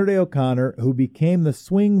 Sandra Day O'Connor, who became the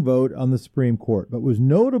swing vote on the Supreme Court. But was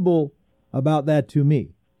notable about that to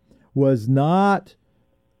me was not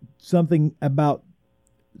something about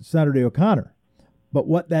Sandra Day O'Connor, but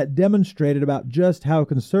what that demonstrated about just how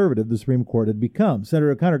conservative the Supreme Court had become.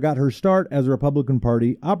 Senator O'Connor got her start as a Republican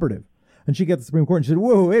Party operative, And she got to the Supreme Court and she said,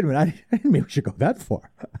 whoa, wait a minute, I didn't mean we should go that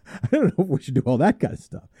far. I don't know if we should do all that kind of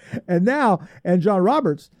stuff. And John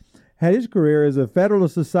Roberts had his career as a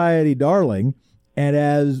Federalist Society darling and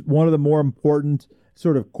as one of the more important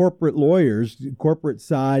sort of corporate lawyers, corporate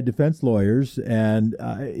side defense lawyers, and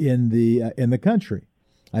in the country.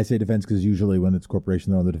 I say defense because usually when it's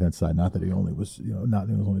corporation, they're on the defense side. Not that he only was, not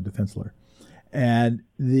that he was only a defense lawyer. And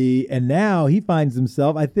now he finds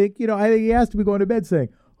himself. I think he has to be going to bed saying,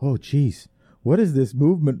 "Oh, geez, what is this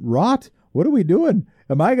movement rot? What are we doing?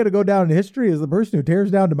 Am I going to go down in history as the person who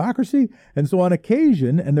tears down democracy?" And so on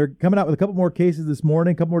occasion, and they're coming out with a couple more cases this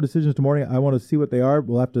morning, a couple more decisions tomorrow. I want to see what they are.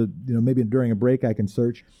 We'll have to, maybe during a break I can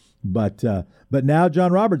search. But now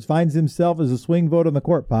John Roberts finds himself as a swing vote on the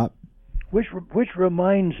court, Pop. Which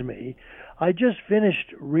reminds me, I just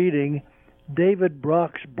finished reading David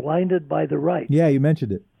Brock's Blinded by the Right. Yeah, you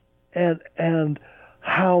mentioned it. And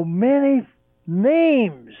how many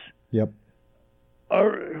names Yep.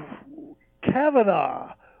 are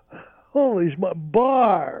Kavanaugh, holy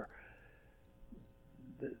Barr.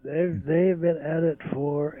 They've been at it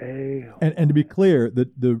for a... And to be clear,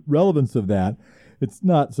 the relevance of that, it's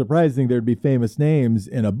not surprising there'd be famous names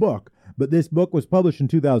in a book, but this book was published in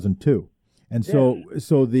 2002. And so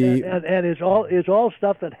the... And it's all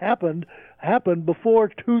stuff that happened before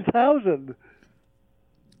 2000.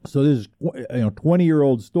 So this is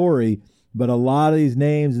 20-year-old story, but a lot of these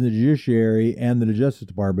names in the judiciary and the Justice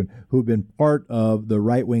Department who've been part of the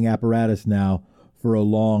right-wing apparatus now for a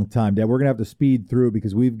long time. Dad, we're going to have to speed through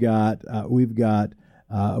because we've got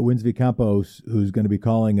Winsby Campos who's going to be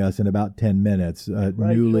calling us in about 10 minutes. Right,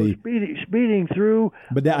 Newly so speeding through.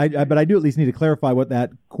 But I do at least need to clarify what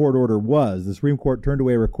that court order was. The Supreme Court turned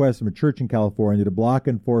away a request from a church in California to block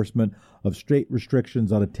enforcement of state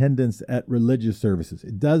restrictions on attendance at religious services.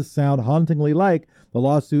 It does sound hauntingly like the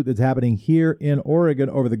lawsuit that's happening here in Oregon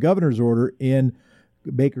over the governor's order in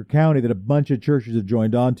Baker County that a bunch of churches have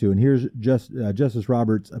joined on to. And here's Justice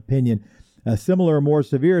Roberts' opinion. Similar or more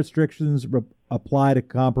severe restrictions apply to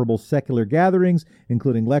comparable secular gatherings,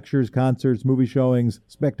 including lectures, concerts, movie showings,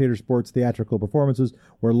 spectator sports, theatrical performances,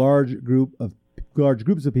 where large groups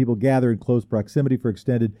of people gather in close proximity for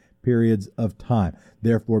extended periods of time.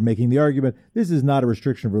 Therefore, making the argument, this is not a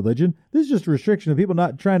restriction of religion. This is just a restriction of people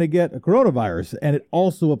not trying to get a coronavirus, and it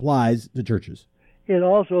also applies to churches. It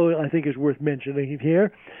also, I think, is worth mentioning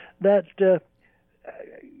here that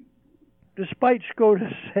despite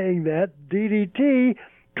SCOTUS saying that, DDT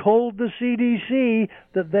told the CDC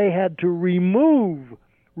that they had to remove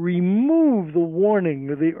the warning,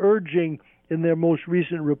 the urging in their most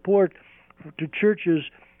recent report to churches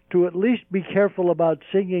to at least be careful about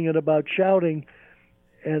singing and about shouting.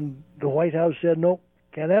 And the White House said, nope,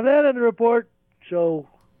 can't have that in the report. So,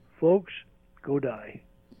 folks, go die.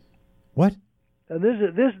 What? And this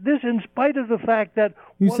in spite of the fact that...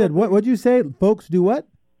 You said, what'd you say? Folks do what?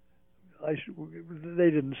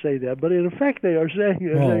 They didn't say that, but in effect they are saying,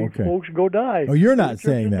 okay. Folks, go die. Oh, you're not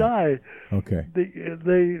saying that. Die. Okay.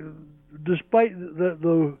 They despite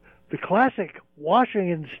the classic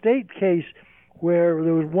Washington State case where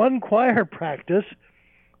there was one choir practice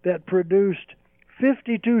that produced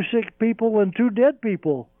 52 sick people and 2 dead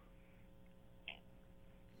people.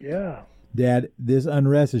 Yeah. Dad, this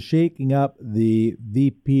unrest is shaking up the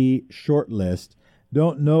VP shortlist.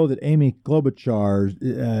 Don't know that Amy Klobuchar's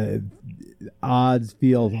odds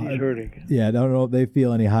feel... She's hurting. Yeah, I don't know if they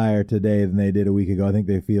feel any higher today than they did a week ago. I think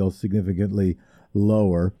they feel significantly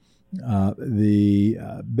lower.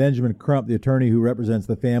 Benjamin Crump, the attorney who represents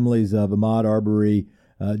the families of Ahmaud Arbery,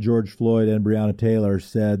 George Floyd, and Breonna Taylor,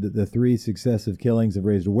 said that the 3 successive killings have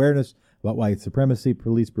raised awareness about white supremacy,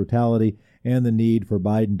 police brutality, and the need for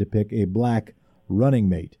Biden to pick a black running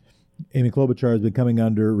mate. Amy Klobuchar has been coming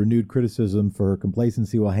under renewed criticism for her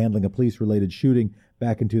complacency while handling a police-related shooting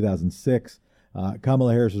back in 2006.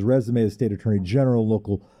 Kamala Harris's resume as state attorney general,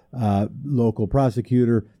 local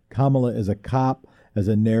prosecutor. Kamala as a cop, as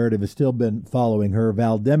a narrative, has still been following her.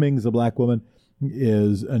 Val Demings, a black woman,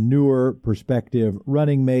 is a newer perspective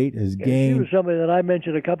running mate, has gained... She was somebody that I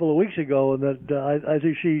mentioned a couple of weeks ago, and that I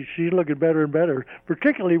think she's looking better and better,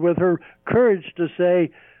 particularly with her courage to say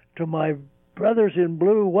to my brothers in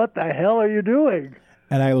blue, what the hell are you doing?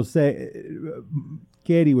 And I will say,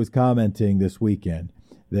 Katie was commenting this weekend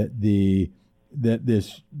that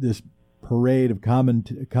this parade of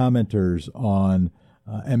commenters on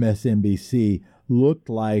MSNBC looked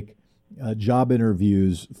like job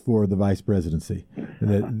interviews for the vice presidency.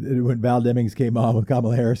 When Val Demings came on, when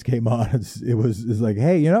Kamala Harris came on, it was like,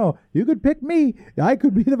 hey, you could pick me. I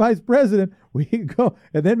could be the vice president. We could go,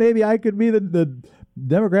 and then maybe I could be the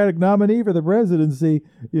Democratic nominee for the presidency,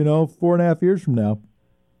 4.5 years from now.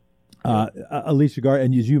 Alicia Garza,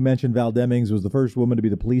 and as you mentioned, Val Demings was the first woman to be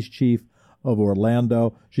the police chief of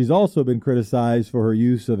Orlando. She's also been criticized for her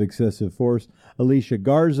use of excessive force. Alicia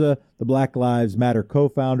Garza, the Black Lives Matter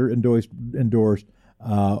co-founder, endorsed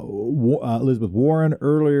Elizabeth Warren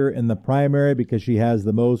earlier in the primary because she has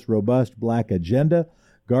the most robust black agenda.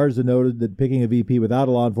 Garza noted that picking a VP without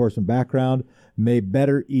a law enforcement background may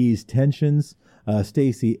better ease tensions.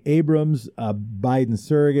 Stacey Abrams, Biden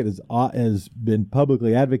surrogate, has been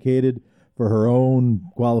publicly advocated for her own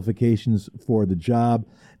qualifications for the job.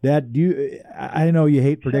 Dad, I know you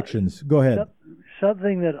hate predictions. Go ahead.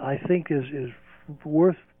 Something that I think is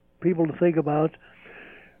worth people to think about.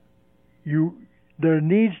 There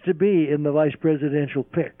needs to be in the vice presidential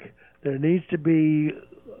pick. There needs to be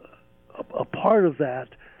a part of that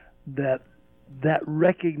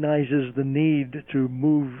recognizes the need to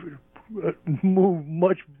move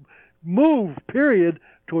period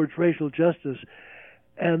towards racial justice.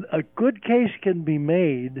 And a good case can be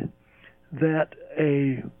made that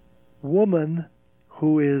a woman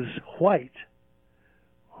who is white,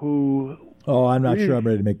 I'm not sure I'm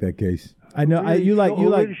ready to make that case. I know you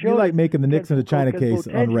like making the Nixon to China case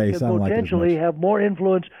on race. I don't like it as much. Potentially have more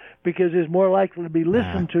influence because is more likely to be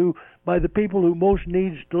listened to by the people who most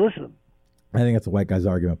needs to listen. I think that's a white guy's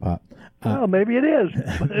argument, Pop. Well, maybe it is,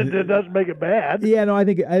 but it doesn't make it bad. Yeah, no, I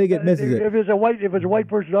think it misses it. If it's a white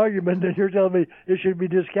person argument, then you're telling me it should be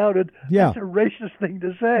discounted. Yeah. That's a racist thing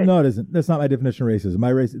to say. No, it isn't. That's not my definition of racism.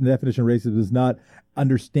 The definition of racism is not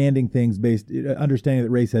understanding things understanding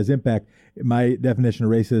that race has impact. My definition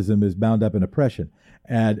of racism is bound up in oppression.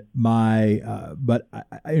 And but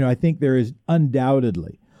I think there is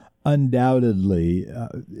undoubtedly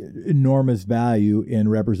enormous value in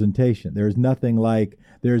representation. There's nothing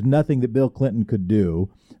that Bill Clinton could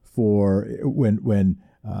do for when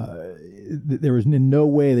there was in no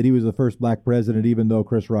way that he was the first black president, even though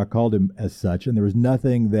Chris Rock called him as such, and there was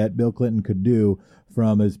nothing that Bill Clinton could do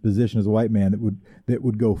from his position as a white man that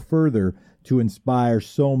would go further to inspire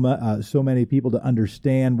so many people to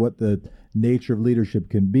understand what the nature of leadership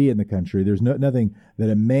can be in the country. There's nothing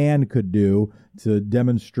that a man could do to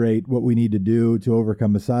demonstrate what we need to do to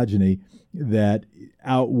overcome misogyny that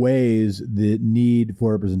outweighs the need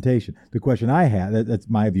for representation. The question I have, that's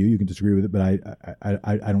my view, you can disagree with it, but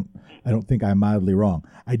I don't think I'm mildly wrong.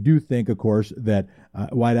 I do think, of course, that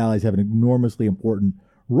white allies have an enormously important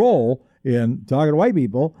role in talking to white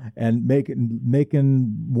people and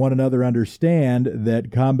making one another understand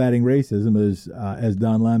that combating racism is, as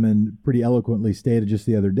Don Lemon pretty eloquently stated just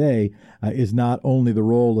the other day, is not only the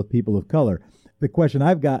role of people of color. The question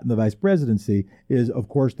I've got in the vice presidency is, of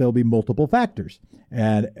course, there'll be multiple factors,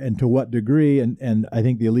 and to what degree. And I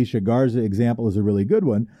think the Alicia Garza example is a really good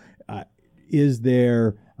one. Is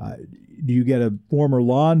there? Do you get a former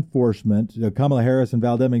law enforcement? Kamala Harris and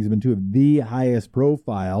Val Demings have been two of the highest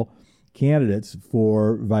profile candidates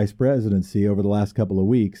for vice presidency over the last couple of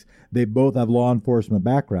weeks. They both have law enforcement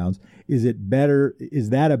backgrounds. Is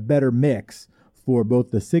that a better mix for both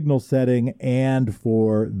the signal setting and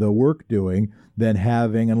for the work doing than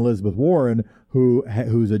having an Elizabeth Warren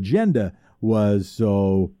whose agenda was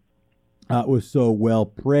so well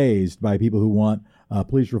praised by people who want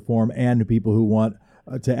police reform and people who want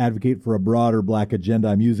to advocate for a broader black agenda?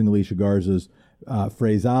 I'm using Alicia Garza's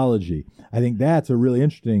phraseology. I think that's a really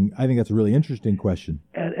interesting question.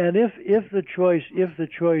 And if the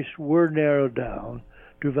choice were narrowed down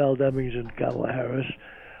to Val Demings and Kamala Harris,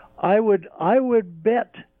 I would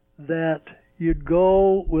bet that you'd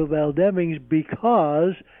go with Val Demings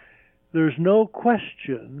because there's no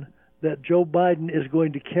question that Joe Biden is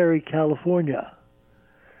going to carry California.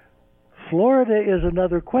 Florida is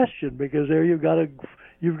another question because there you've got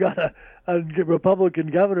a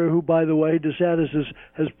Republican governor who, by the way, DeSantis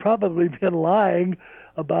has probably been lying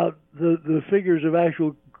about the figures of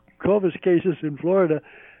actual COVID cases in Florida,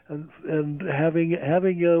 and having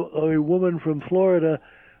a woman from Florida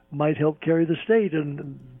might help carry the state,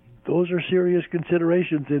 and those are serious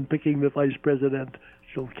considerations in picking the vice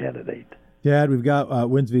presidential candidate. Dad, we've got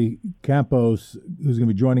Winsby Campos, who's going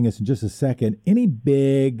to be joining us in just a second.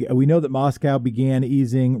 We know that Moscow began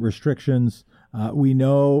easing restrictions. We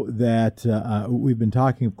know that we've been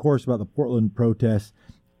talking, of course, about the Portland protests.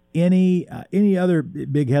 Any other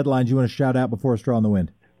big headlines you want to shout out before a straw in the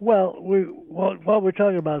wind? Well, while we're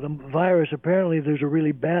talking about the virus, apparently there's a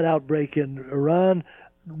really bad outbreak in Iran.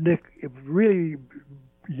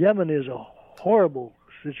 Yemen is a horrible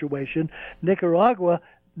situation. Nicaragua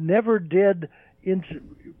never did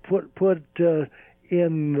put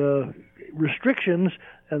in restrictions,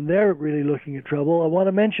 and they're really looking at trouble. I want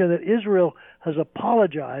to mention that Israel has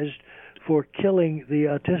apologized for killing the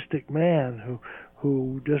autistic man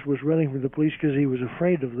who just was running from the police because he was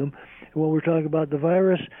afraid of them. And when we're talking about the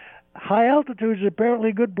virus, high altitude is apparently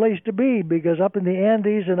a good place to be, because up in the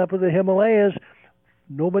Andes and up in the Himalayas,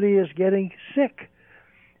 nobody is getting sick.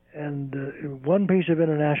 And one piece of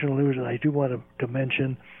international news that I do want to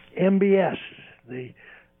mention, MBS, the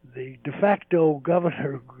de facto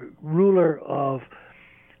governor, ruler of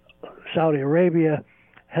Saudi Arabia,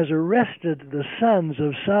 has arrested the sons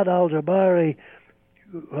of Saad al-Jabari.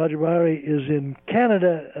 Al-Jabari is in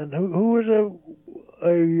Canada, and who was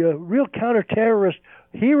a real counter-terrorist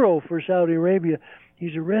hero for Saudi Arabia.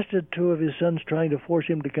 He's arrested two of his sons, trying to force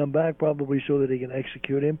him to come back, probably so that he can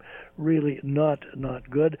execute him. Really not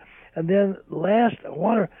good. And then last, I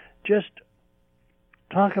want to just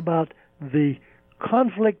talk about the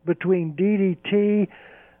conflict between DDT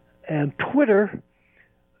and Twitter.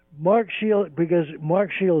 Mark Shields, because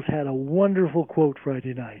Mark Shields had a wonderful quote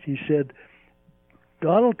Friday night. He said,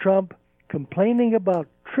 Donald Trump complaining about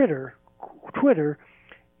Twitter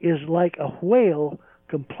is like a whale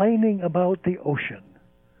complaining about the ocean.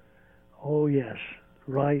 Oh, yes,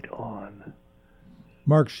 right on.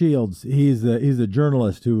 Mark Shields, he's a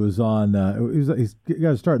journalist who was on, he's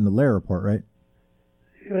got to start in the Lair Report, right?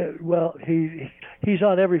 Well, he's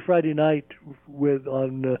on every Friday night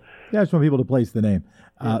on. Yeah, I just want people to place the name.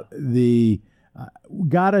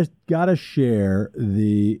 Gotta share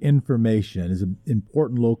the information. Is an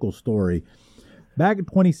important local story. Back in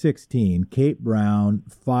 2016, Kate Brown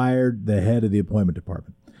fired the head of the appointment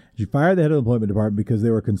department. She fired the head of the appointment department because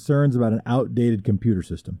there were concerns about an outdated computer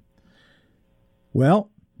system.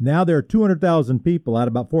 Well, now there are 200,000 people out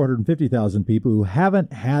of about 450,000 people who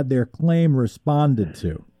haven't had their claim responded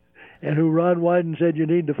to. And who Ron Wyden said you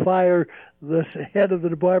need to fire the head of the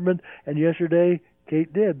department, and yesterday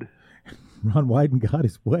Kate did. Ron Wyden got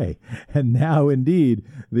his way. And now, indeed,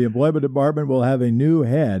 the employment department will have a new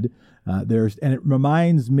head. And it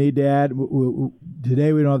reminds me, Dad,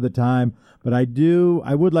 today we don't have the time, but I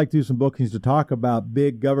would like to do some bookings to talk about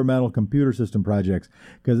big governmental computer system projects.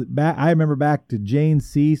 Because I remember back to Jane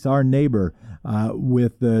Cease, our neighbor,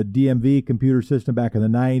 with the DMV computer system back in the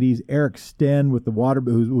 90s. Eric Sten with the water,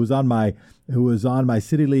 who was on my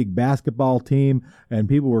City League basketball team, and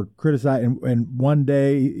people were criticizing. And one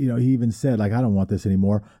day, he even said, like, I don't want this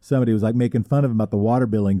anymore. Somebody was like making fun of him about the water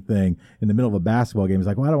billing thing in the middle of a basketball game. He's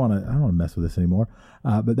like, well, I don't want to mess with this anymore.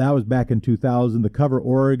 But that was back in 2000. The Cover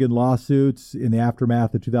Oregon lawsuits in the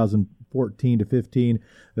aftermath of 2014 to 15.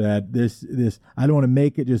 That this I don't want to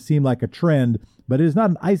make it just seem like a trend, but it is not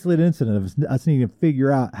an isolated incident of us needing to figure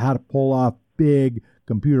out how to pull off big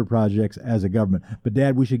computer projects as a government. But,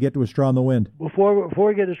 Dad, we should get to a straw in the wind. Before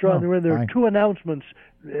we get to straw in the wind, there are two announcements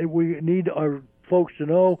we need our folks to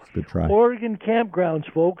know. Good try. Oregon campgrounds,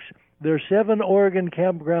 folks. There are 7 Oregon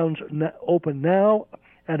campgrounds open now,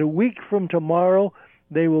 and a week from tomorrow,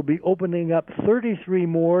 they will be opening up 33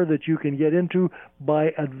 more that you can get into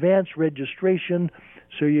by advance registration,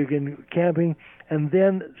 so you can camping. And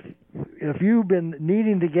then, if you've been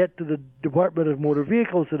needing to get to the Department of Motor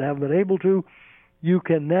Vehicles and haven't been able to, you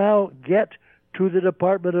can now get to the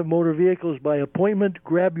Department of Motor Vehicles by appointment.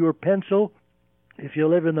 Grab your pencil. If you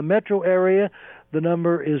live in the metro area, the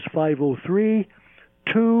number is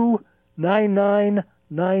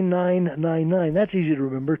 503-299-9999. That's easy to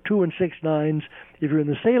remember, 2 and 6 nines. If you're in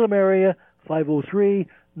the Salem area,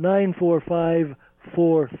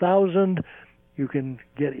 503-945-4000. You can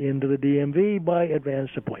get into the DMV by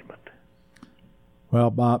advanced appointment. Well,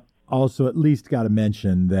 Bob, also at least got to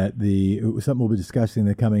mention that something we'll be discussing in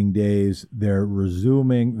the coming days. They're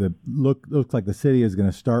resuming looks like the city is going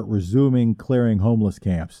to start resuming clearing homeless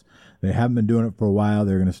camps. They haven't been doing it for a while.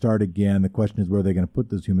 They're going to start again. The question is where they're going to put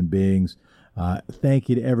those human beings. Thank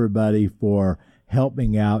you to everybody for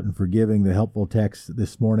helping out and for giving the helpful text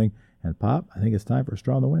this morning. And Pop, I think it's time for a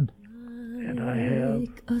straw in the wind. And I have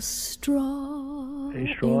a straw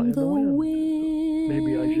in the wind.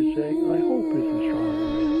 Maybe I should say, I hope it's a straw in the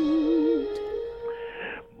wind.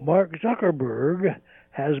 Mark Zuckerberg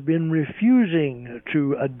has been refusing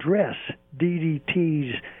to address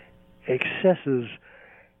DDT's excesses,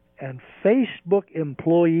 and Facebook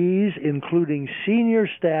employees, including senior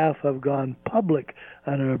staff, have gone public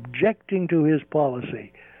and are objecting to his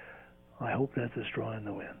policy. I hope that's a straw in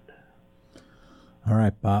the wind. All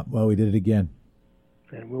right, Bob. Well, we did it again.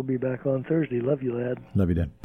 And we'll be back on Thursday. Love you, lad. Love you, Dad.